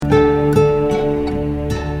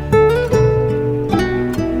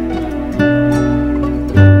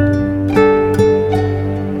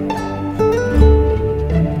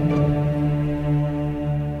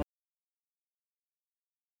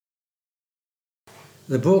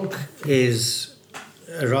The book is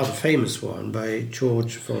a rather famous one by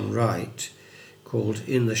George von Wright called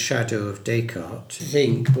In the Shadow of Descartes. I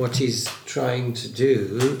think what he's trying to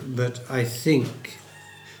do, but I think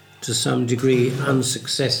to some degree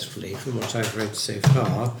unsuccessfully from what I've read so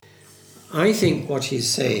far, I think what he's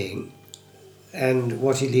saying and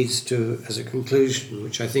what he leads to as a conclusion,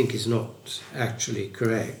 which I think is not actually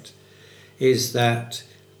correct, is that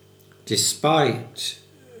despite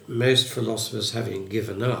most philosophers having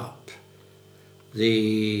given up,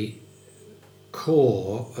 the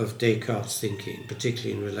core of Descartes' thinking,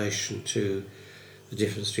 particularly in relation to the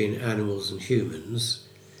difference between animals and humans,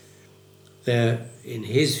 they're, in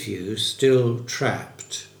his view, still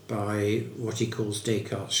trapped by what he calls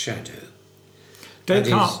Descartes' shadow.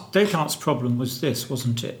 Descartes' problem was this,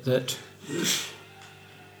 wasn't it? That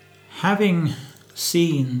having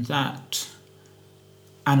seen that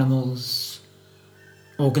animals,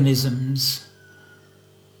 organisms,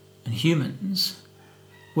 and humans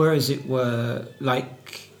were, as it were,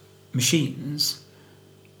 like machines,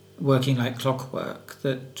 working like clockwork,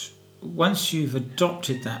 that once you've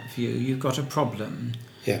adopted that view, you've got a problem.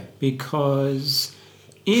 Yeah. Because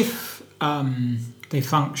if they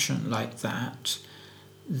function like that,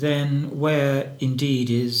 then where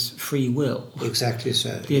indeed is free will? Exactly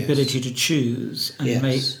so. The ability to choose and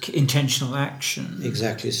make intentional action.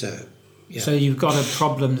 Exactly so. Yeah. So you've got a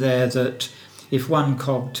problem there that if one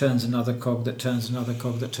cog turns another cog that turns another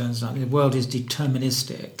cog that turns another, the world is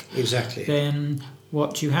deterministic. Exactly. Then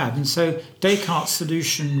what you have. And so Descartes'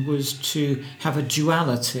 solution was to have a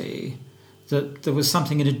duality, that there was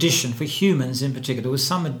something in addition, for humans in particular, there was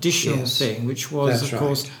some additional thing, which was, of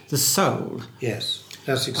course, the soul. Yes,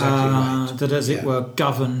 that's exactly right. That, as it were,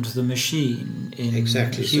 governed the machine in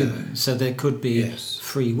humans. So there could be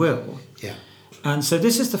free will. Yeah. And so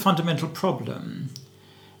this is the fundamental problem.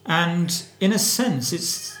 And in a sense,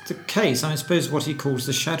 it's the case, I suppose what he calls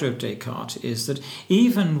the shadow of Descartes is that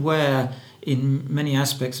even where in many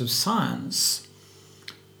aspects of science,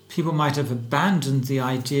 people might have abandoned the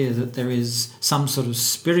idea that there is some sort of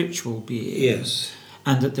spiritual being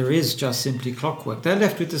and that there is just simply clockwork, they're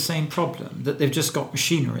left with the same problem, that they've just got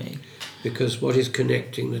machinery. Because what is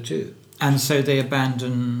connecting the two? And so they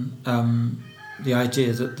abandon the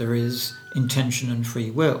idea that there is intention and free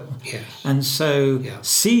will. Yes. And so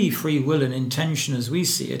see free will and intention as we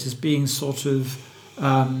see it as being sort of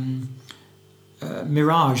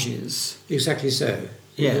mirages. Exactly so.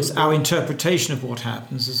 Yes, our interpretation of what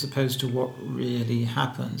happens as opposed to what really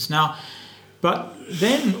happens. Now, but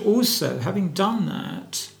then also, having done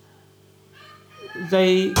that,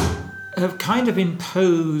 they have kind of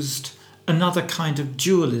imposed another kind of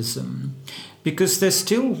dualism, because they're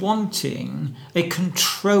still wanting a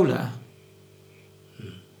controller.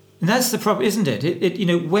 And that's the problem, isn't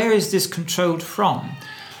it? Where is this controlled from?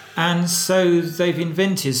 And so they've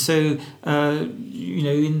invented,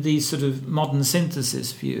 in the sort of modern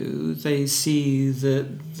synthesis view, they see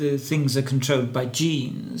that the things are controlled by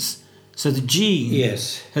genes. So the gene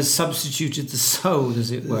has substituted the soul,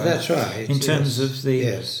 as it were. That's right. In terms of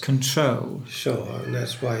the control. Sure, and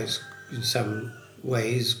that's why it's in some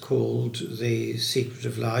ways called the Secret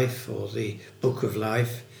of Life or the Book of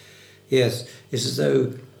Life. Yes, it's as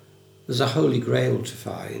though there's a holy grail to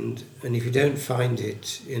find, and if you don't find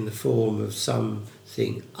it in the form of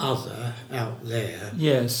something other out there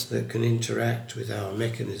that can interact with our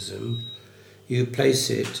mechanism, you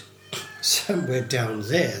place it somewhere down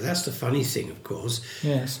there. That's the funny thing, of course.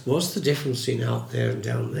 Yes. What's the difference between out there and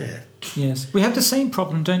down there? Yes. We have the same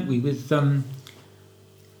problem, don't we, with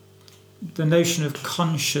the notion of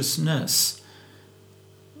consciousness.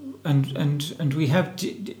 And we have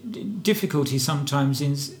difficulty sometimes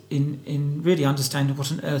in really understanding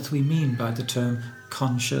what on earth we mean by the term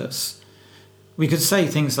conscious. We could say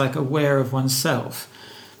things like aware of oneself,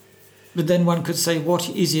 but then one could say, what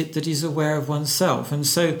is it that is aware of oneself? And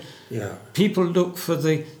so people look for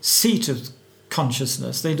the seat of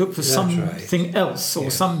consciousness. They look for something else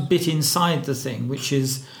or some bit inside the thing, which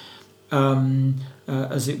is,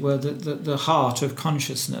 as it were, the heart of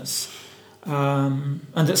consciousness. And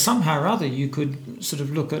that somehow or other you could sort of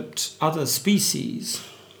look at other species,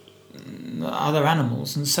 other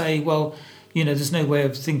animals, and say, well, there's no way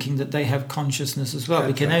of thinking that they have consciousness as well.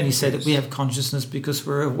 We can only say that we have consciousness because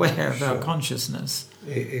we're aware of our consciousness.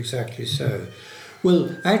 Exactly so.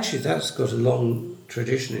 Well, actually, that's got a long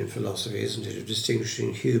tradition in philosophy, isn't it, of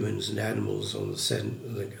distinguishing humans and animals on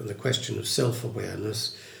the question of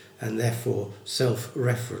self-awareness and therefore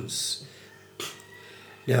self-reference.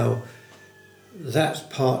 Now, that's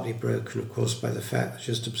partly broken, of course, by the fact that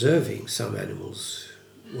just observing some animals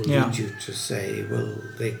will lead you to say, well,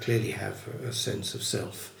 they clearly have a sense of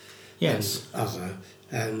self Yes. and other.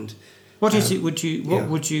 And what is it? Would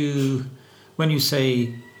you, when you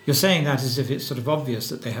say, you're saying that as if it's sort of obvious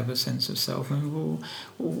that they have a sense of self? I mean,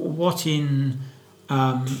 what in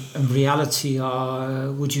reality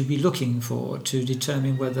would you be looking for to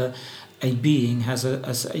determine whether a being has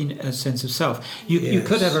a sense of self? You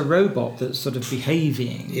could have a robot that's sort of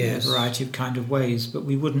behaving in a variety of kind of ways, but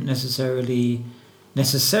we wouldn't necessarily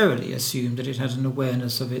assume that it has an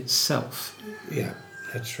awareness of itself. Yeah,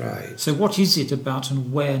 that's right. So what is it about an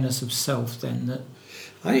awareness of self then that...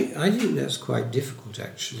 I think that's quite difficult,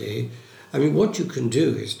 actually. I mean, what you can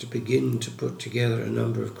do is to begin to put together a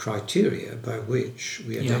number of criteria by which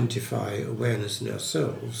we identify awareness in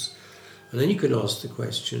ourselves, and then you can ask the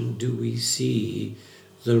question, do we see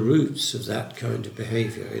the roots of that kind of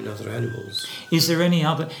behaviour in other animals? Is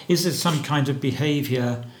there some kind of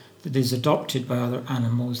behaviour that is adopted by other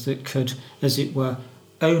animals that could, as it were,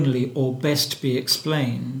 only or best be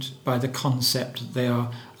explained by the concept that they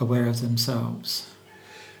are aware of themselves?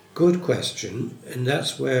 Good question, and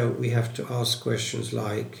that's where we have to ask questions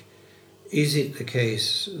like, is it the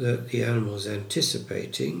case that the animal is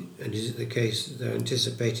anticipating, and is it the case that they're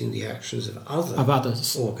anticipating the actions of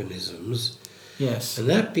others organisms? Yes. And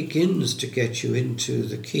that begins to get you into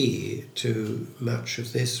the key to much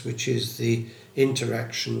of this, which is the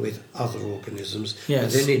interaction with other organisms,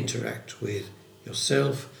 and then interact with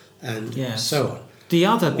yourself and so on. The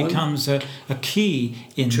other becomes a key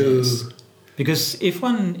in this. Because if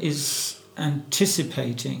one is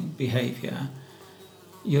anticipating behaviour,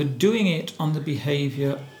 you're doing it on the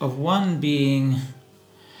behaviour of one being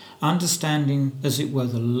understanding, as it were,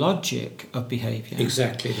 the logic of behaviour.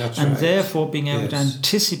 Exactly, that's right. And therefore being able to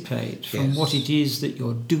anticipate from what it is that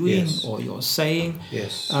you're doing or you're saying,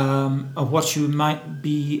 of what you might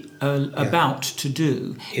be about to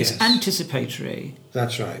do. It's anticipatory.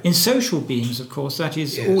 That's right. In social beings, of course, that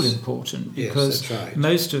is all important, because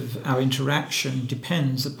most of our interaction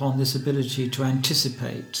depends upon this ability to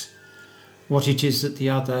anticipate what it is that the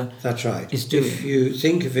other is doing. If you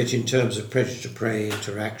think of it in terms of predator-prey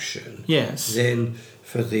interaction, then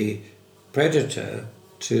for the predator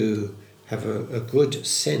to have a good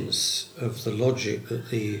sense of the logic that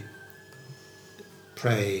the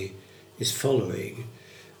prey is following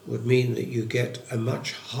would mean that you get a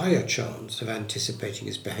much higher chance of anticipating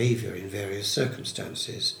its behaviour in various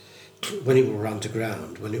circumstances, when it will run to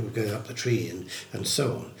ground, when it will go up the tree, and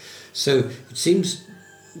so on. So it seems,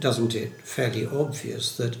 doesn't it, fairly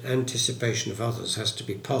obvious that anticipation of others has to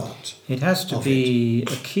be part. It has to be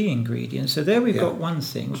a key ingredient. So there we've got one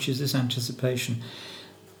thing, which is this anticipation.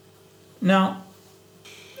 Now,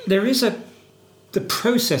 there is the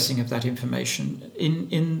processing of that information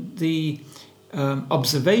in the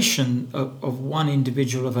observation of one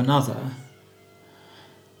individual of another,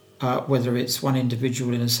 whether it's one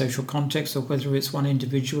individual in a social context or whether it's one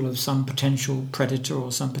individual of some potential predator or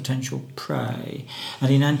some potential prey.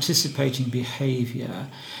 And in anticipating behaviour,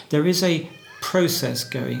 there is a process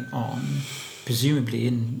going on, presumably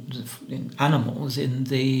in animals, in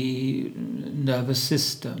the nervous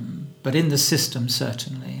system, but in the system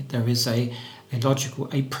certainly, there is a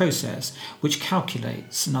process which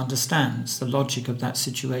calculates and understands the logic of that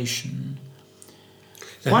situation.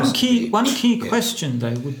 One key question,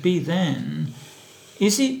 though, would be then,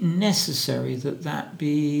 is it necessary that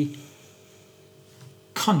be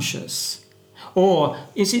conscious? Or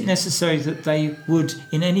is it necessary that they would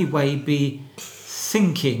in any way be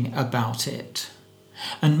thinking about it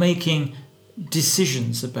and making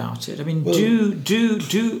decisions about it? I mean,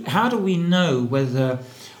 how do we know whether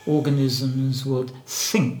organisms would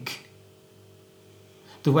think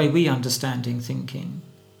the way we understanding thinking?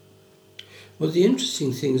 Well, the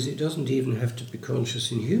interesting thing is it doesn't even have to be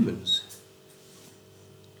conscious in humans,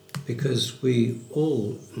 because we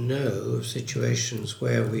all know of situations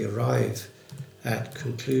where we arrive at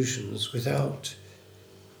conclusions without...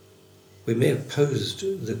 We may have posed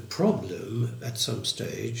the problem at some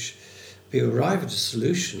stage, we arrive at a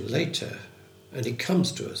solution later, and it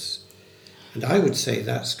comes to us. And I would say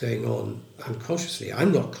that's going on unconsciously.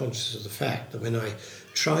 I'm not conscious of the fact that when I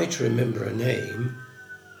try to remember a name,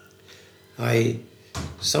 I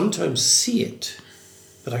sometimes see it,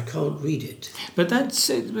 but I can't read it. But that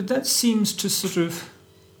seems to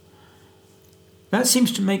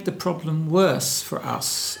make the problem worse for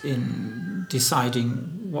us in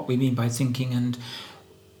deciding what we mean by thinking and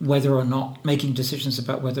whether or not making decisions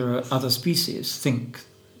about whether other species think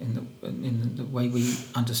in the way we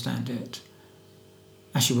understand it.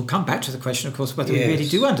 Actually, we'll come back to the question, of course, whether Yes. we really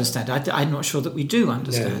do understand. I'm not sure that we do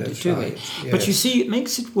understand that's it, do right. we? Yes. But you see, it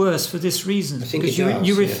makes it worse for this reason. I think because it does,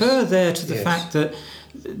 you refer yes. there to the Yes. fact that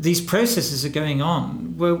these processes are going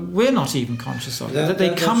on where we're not even conscious of it, that they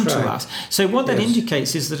That's come to right. us. So what that Yes.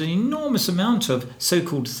 indicates is that an enormous amount of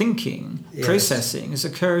so-called thinking, Yes. processing, is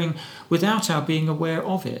occurring without our being aware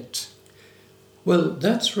of it. Well,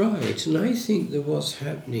 that's right, and I think that what's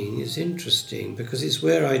happening is interesting because it's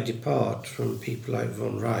where I depart from people like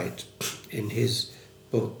von Wright in his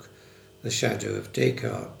book, The Shadow of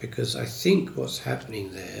Descartes, because I think what's happening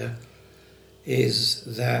there is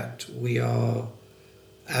that we are,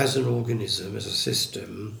 as an organism, as a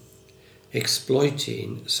system,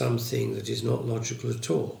 exploiting something that is not logical at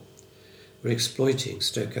all. We're exploiting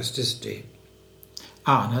stochasticity.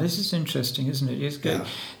 Now this is interesting, isn't it? Yes, go.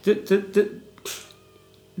 Yeah.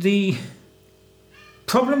 The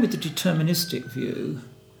problem with the deterministic view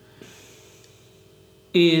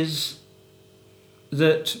is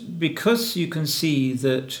that because you can see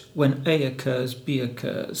that when A occurs, B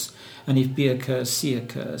occurs, and if B occurs, C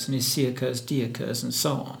occurs, and if C occurs, D occurs, and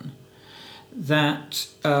so on, that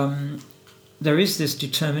there is this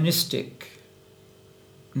deterministic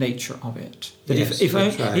nature of it. That Yes, if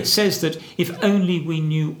that's right. it says that if only we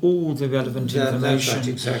knew all the relevant That's information, right,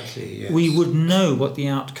 exactly, yes. we would know what the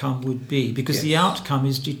outcome would be, because the Yes. outcome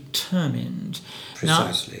is determined.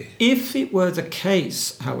 Precisely. Now, if it were the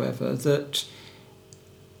case, however, that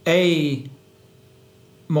A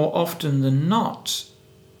more often than not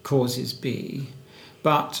causes B,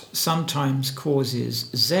 but sometimes causes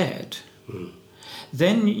Z,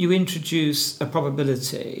 then you introduce a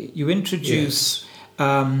probability, you introduce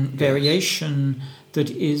variation that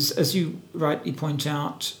is, as you rightly point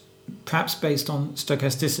out, perhaps based on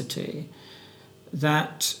stochasticity.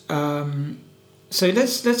 That so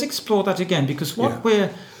let's explore that again, because what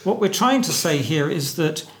we're trying to say here is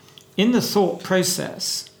that in the thought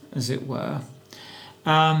process, as it were,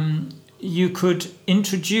 you could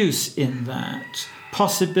introduce in that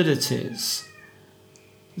possibilities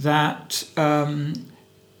that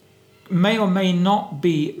may or may not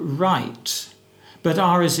be right, but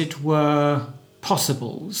are, as it were,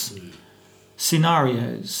 possibles,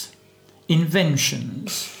 scenarios,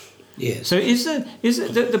 inventions. Yes. So is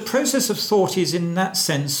the process of thought is in that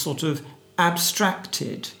sense sort of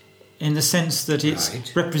abstracted, in the sense that it's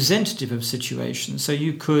Right. representative of situations. So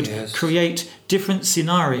you could Yes. create different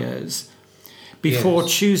scenarios before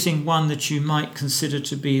Yes. choosing one that you might consider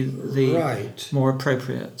to be the Right. more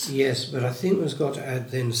appropriate. Yes, but I think we've got to add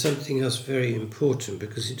then something else very important,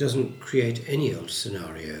 because it doesn't create any old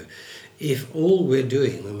scenario. If all we're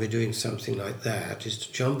doing when we're doing something like that is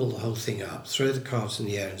to jumble the whole thing up, throw the cards in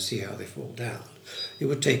the air and see how they fall down, it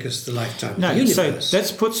would take us the lifetime of the No, so universe.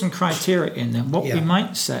 let's put some criteria in then. What we Yeah.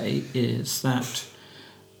 might say is that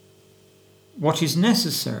what is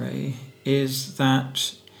necessary is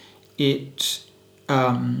that it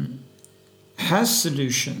has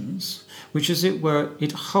solutions which, as it were,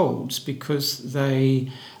 it holds because they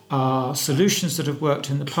are solutions that have worked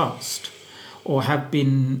in the past or have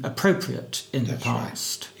been appropriate in That's the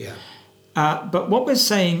past. Right. Yeah. But what we're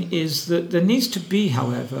saying is that there needs to be,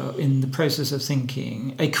 however, in the process of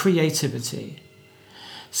thinking, a creativity.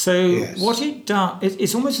 So Yes. what it does,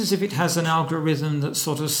 it's almost as if it has an algorithm that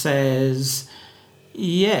sort of says,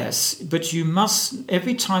 yes, but you must,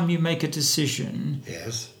 every time you make a decision,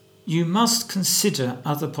 Yes. you must consider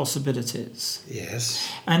other possibilities. Yes.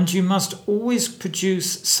 And you must always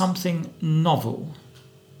produce something novel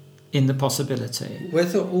in the possibility.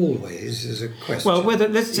 Whether always is a question. Well,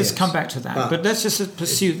 let's just Yes. come back to that. But let's just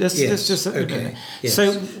pursue. Let's just. Okay. Yes.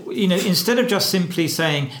 So instead of just simply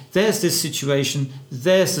saying there's this situation,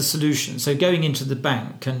 there's the solution. So going into the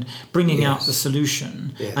bank and bringing out Yes. the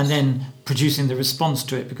solution, Yes. and then producing the response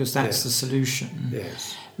to it because that's Yes. the solution.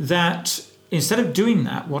 Yes. That instead of doing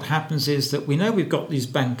that, what happens is that we know we've got these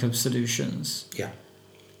bank of solutions. Yeah.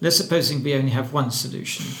 Let's supposing we only have one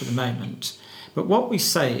solution for the moment. But what we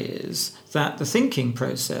say is that the thinking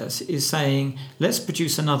process is saying, let's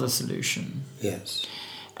produce another solution. Yes.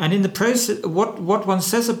 And in the process, what one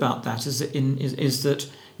says about that is that,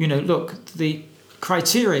 look, the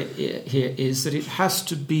criteria here is that it has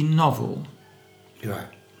to be novel. Right.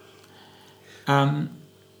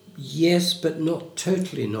 Yes, but not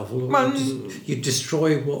totally novel. Well, You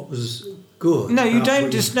destroy what was good. No, you about don't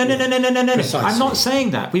what just. you- No. Precisely. I'm not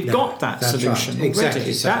saying that. We've No, got that that's solution right. Exactly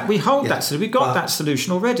already. so. That we hold Yeah. that solution. We've got But- that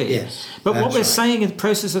solution already. Yes, But what that's we're right. saying in the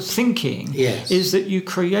process of thinking Yes. is that you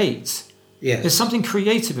create. Yes. There's something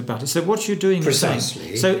creative about it. So what you're doing is saying.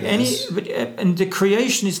 Precisely, So yes. and the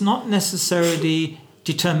creation is not necessarily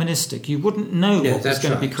deterministic. You wouldn't know what was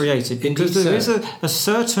going to be created, because there is a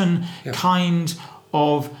certain kind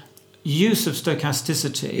of use of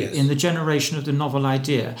stochasticity in the generation of the novel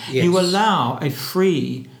idea. You allow a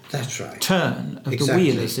free turn of the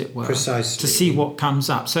wheel, as it were, to see what comes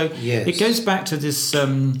up. So it goes back to this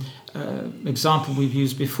example we've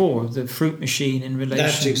used before of the fruit machine in relation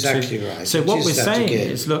That's exactly right. So what we're saying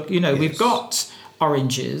is, look, we've got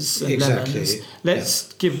oranges and lemons.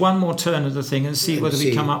 Let's give one more turn of the thing and see whether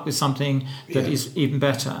we come up with something that is even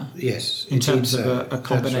better. Yes, in terms of a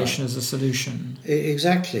combination as a solution.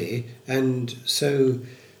 Exactly, and so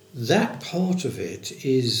that part of it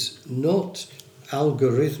is not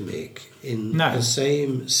algorithmic in the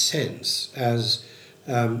same sense as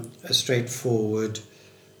a straightforward,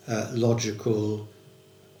 logical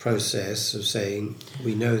process of saying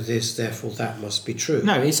we know this, therefore that must be true.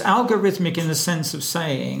 No, it's algorithmic in the sense of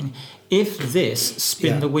saying, if this,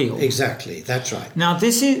 spin the wheel. Exactly, that's right. Now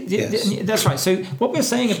this is that's right. So what we're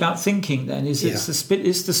saying about thinking then is it's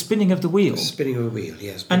the spinning of the wheel. Spinning of the wheel,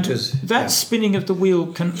 yes. Because that spinning of the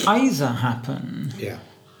wheel can either happen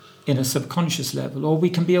in a subconscious level, or we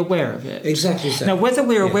can be aware of it. Exactly so. Now whether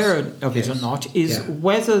we're aware of it or not is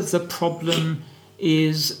whether the problem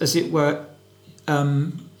is, as it were,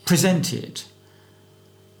 presented.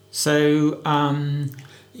 So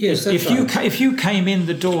if you came in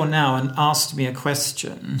the door now and asked me a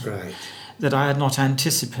question that I had not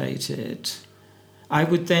anticipated, I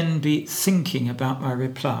would then be thinking about my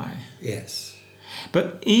reply. Yes.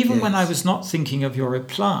 But even when I was not thinking of your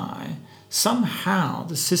reply, somehow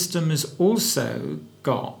the system has also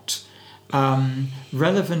got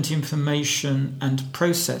relevant information and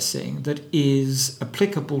processing that is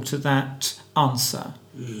applicable to that answer.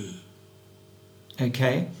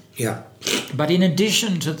 Okay? Yeah. But in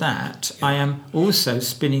addition to that, I am also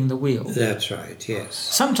spinning the wheel. That's right, yes.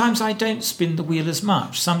 Sometimes I don't spin the wheel as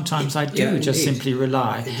much. Sometimes I do just simply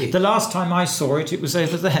rely. Indeed. The last time I saw it, it was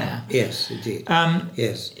over there. Yes, indeed.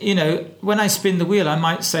 Yes. When I spin the wheel, I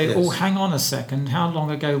might say, oh, hang on a second, how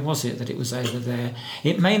long ago was it that it was over there?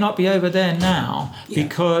 It may not be over there now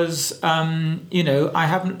because, I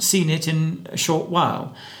haven't seen it in a short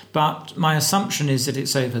while. But my assumption is that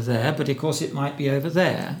it's over there, but of course it might be over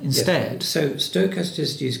there instead. Yes. So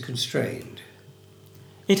stochasticity is constrained.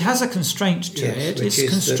 It has a constraint to it. It's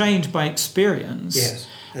constrained by experience. Yes.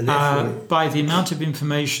 And therefore, by the amount of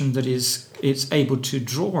information that it's able to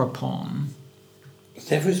draw upon.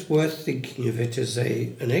 Therefore it's worth thinking of it as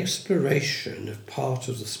an exploration of part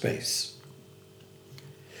of the space.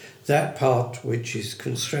 That part which is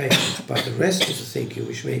constrained by the rest of the thinking,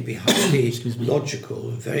 which may be highly logical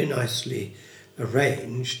and very nicely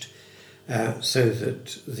arranged, so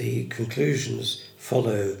that the conclusions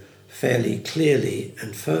follow fairly clearly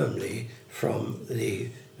and firmly from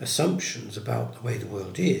the assumptions about the way the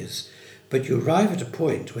world is. But you arrive at a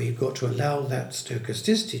point where you've got to allow that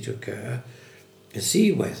stochasticity to occur and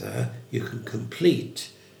see whether you can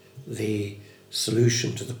complete the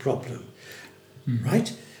solution to the problem.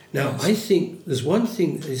 Right? Now, I think there's one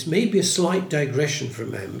thing, this may be a slight digression for a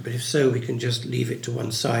moment, but if so, we can just leave it to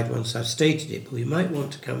one side once I've stated it, but we might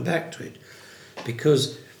want to come back to it,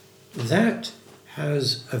 because that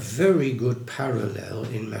has a very good parallel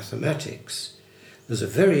in mathematics. There's a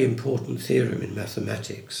very important theorem in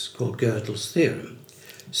mathematics called Gödel's theorem,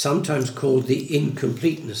 sometimes called the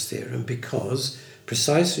incompleteness theorem, because,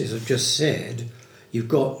 precisely as I've just said, you've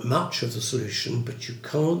got much of the solution, but you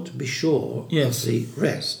can't be sure of the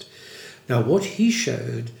rest. Now, what he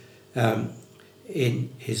showed in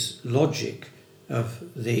his logic of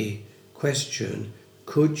the question,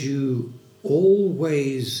 could you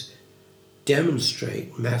always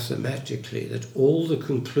demonstrate mathematically that all the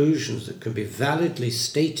conclusions that can be validly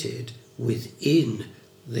stated within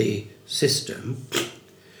the system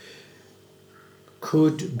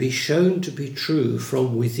could be shown to be true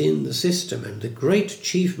from within the system? And the great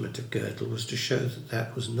achievement of Gödel was to show that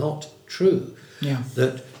that was not true. Yeah.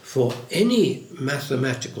 That for any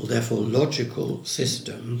mathematical, therefore logical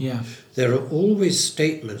system, there are always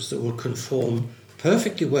statements that will conform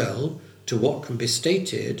perfectly well to what can be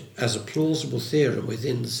stated as a plausible theorem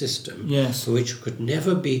within the system, for which could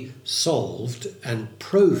never be solved and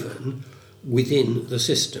proven within the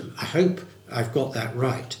system. I hope I've got that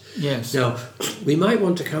right. Yes. Now, we might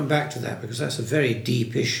want to come back to that because that's a very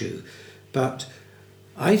deep issue, but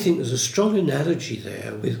I think there's a strong analogy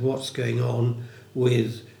there with what's going on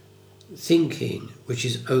with thinking, which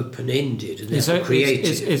is open-ended and therefore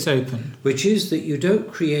creative. It's open. Which is that you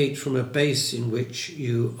don't create from a base in which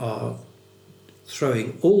you are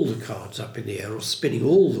throwing all the cards up in the air or spinning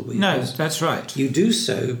all the wheels. No, that's right. You do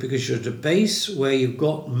so because you're at a base where you've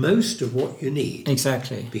got most of what you need.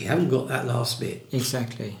 Exactly. But you haven't got that last bit.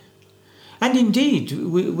 Exactly. And indeed,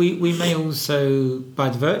 we may also, by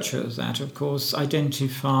the virtue of that, of course,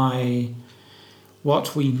 identify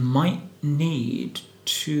what we might need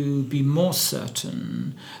to be more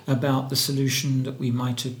certain about the solution that we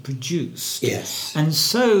might have produced. Yes. And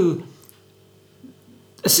so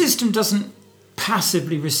a system doesn't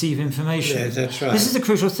passively receive information. Yeah, that's right. This is the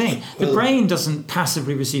crucial thing. The brain doesn't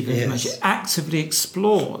passively receive information. Yes. It actively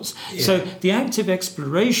explores. Yeah. So the active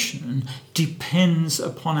exploration depends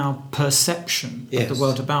upon our perception of Yes. the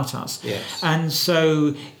world about us. Yes. And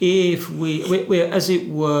so if we're, as it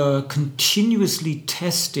were, continuously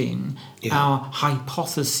testing our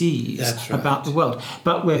hypotheses That's right. about the world,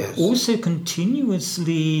 but we're Yes. also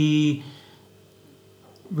continuously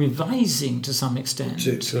revising to some extent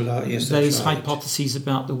To allow, yes, those that's right. hypotheses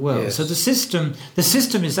about the world. Yes. So the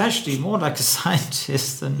system is actually more like a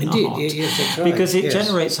scientist than Indeed, not, yes, that's right. because it Yes.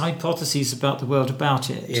 generates hypotheses about the world about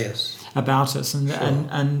it, Yes. about us, and Sure.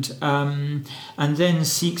 and then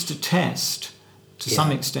seeks to test to Yeah.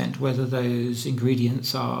 some extent whether those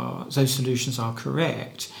those solutions are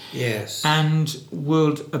correct, Yes. and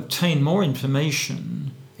would obtain more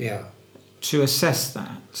information Yeah. to assess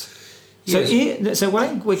that. So, Yes. so what I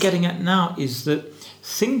think we're getting at now is that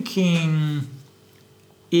thinking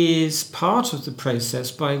is part of the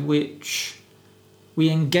process by which we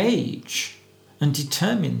engage and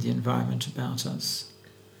determine the environment about us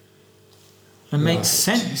and make Right.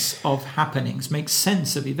 sense of happenings, make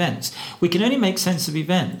sense of events. We can only make sense of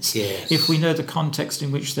events Yes. if we know the context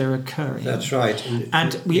in which they're occurring. That's right.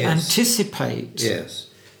 And we yes. anticipate Yes.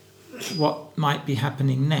 what might be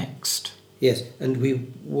happening next. Yes, and we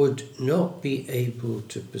would not be able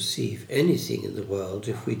to perceive anything in the world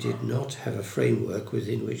if we did not have a framework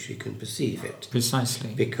within which we can perceive it. Precisely.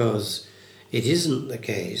 Because it isn't the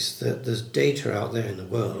case that there's data out there in the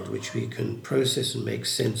world which we can process and make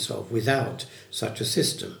sense of without such a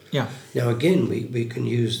system. Yeah. Now again, we can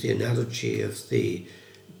use the analogy of the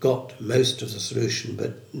got most of the solution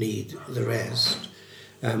but need the rest.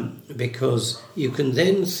 Because you can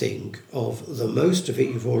then think of the most of it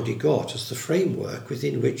you've already got as the framework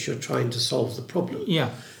within which you're trying to solve the problem. Yeah.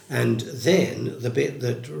 And then the bit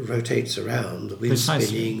that rotates around, the wheel Precisely.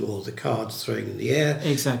 spinning or the cards throwing in the air,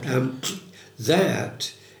 Exactly.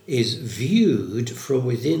 that is viewed from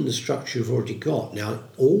within the structure you've already got. Now,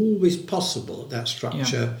 always possible that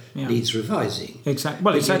structure Yeah. needs revising. Exactly.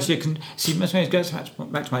 Well, it's But actually it goes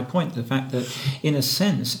back to my point, the fact that, in a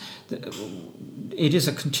sense, it is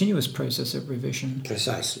a continuous process of revision.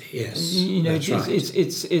 Precisely, yes. You know, That's right.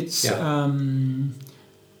 it's Yeah.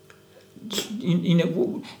 you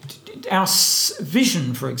know, our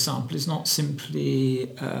vision, for example, is not simply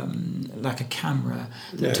like a camera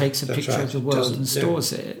that No, takes a that's picture right. of the world Doesn't- and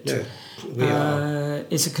stores it. No, we are.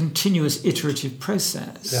 It's a continuous iterative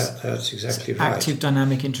process. That's exactly right. Active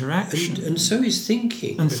dynamic interaction. And so is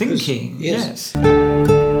thinking. And because- thinking, yes.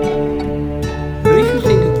 yes.